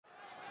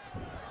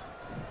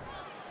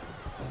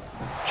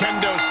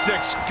kendo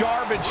sticks,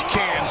 garbage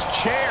cans,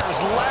 chairs,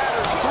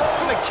 ladders,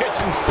 throwing the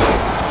kitchen sink.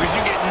 Because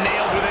you get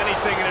nailed with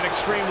anything in an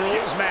Extreme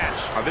Rules match.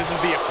 This is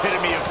the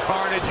epitome of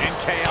carnage and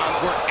chaos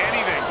where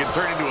anything can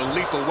turn into a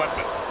lethal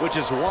weapon. Which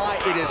is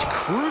why it is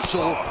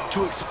crucial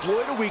to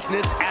exploit a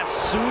weakness as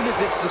soon as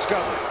it's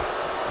discovered.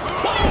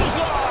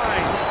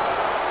 Clothesline!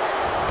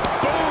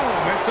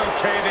 Boom! It's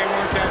okay, they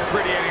weren't that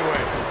pretty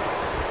anyway.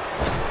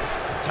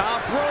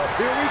 Top rope,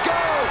 here we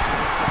go!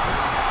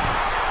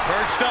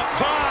 Perched up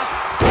top.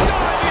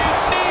 Diving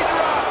knee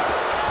drop.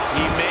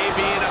 He may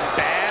be in a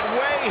bad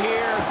way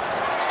here.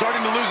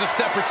 Starting to lose a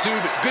step or two,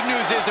 but the good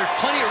news is there's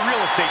plenty of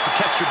real estate to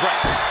catch your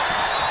breath.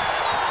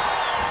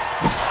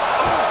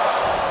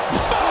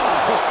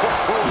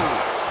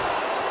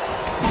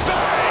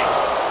 Bang!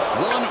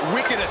 One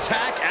wicked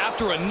attack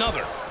after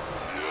another.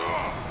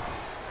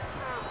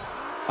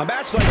 A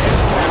match like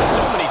this can have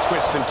so many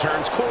twists and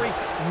turns. Corey,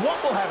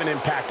 what will have an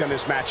impact on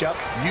this matchup?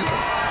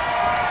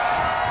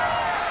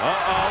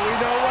 We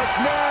know what's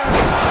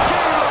next.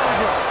 Game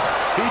over.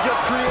 He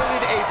just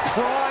created a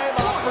prime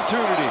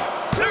opportunity.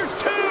 There's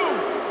two.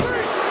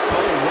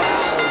 Oh,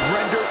 wow.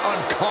 Rendered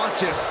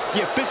unconscious.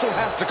 The official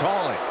has to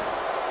call it.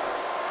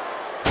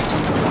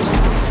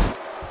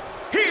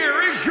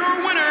 Here is your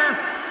winner,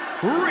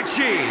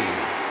 Richie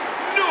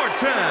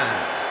Norton.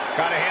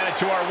 Gotta hand it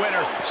to our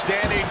winner,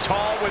 standing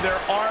tall with their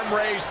arm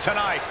raised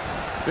tonight.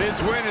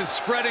 This win is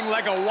spreading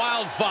like a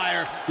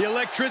wildfire. The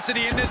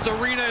electricity in this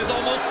arena is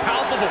almost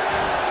palpable.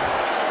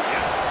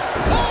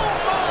 Oh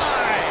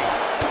my!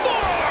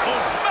 Forearm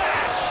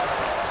smash!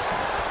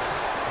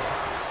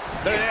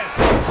 There it is.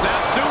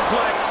 Snap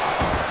suplex.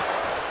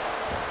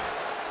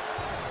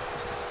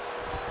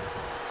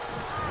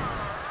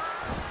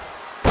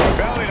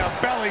 Belly to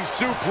belly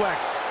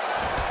suplex.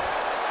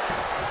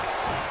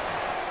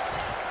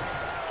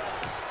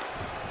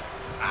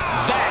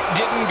 That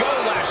didn't go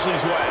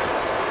Lashley's way.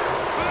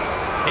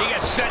 He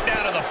gets sent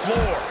down to the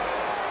floor.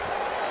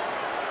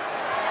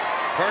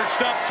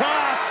 Perched up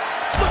top.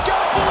 Look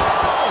out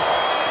below!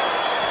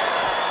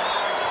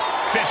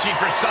 Fishing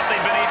for something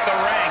beneath the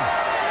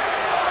ring.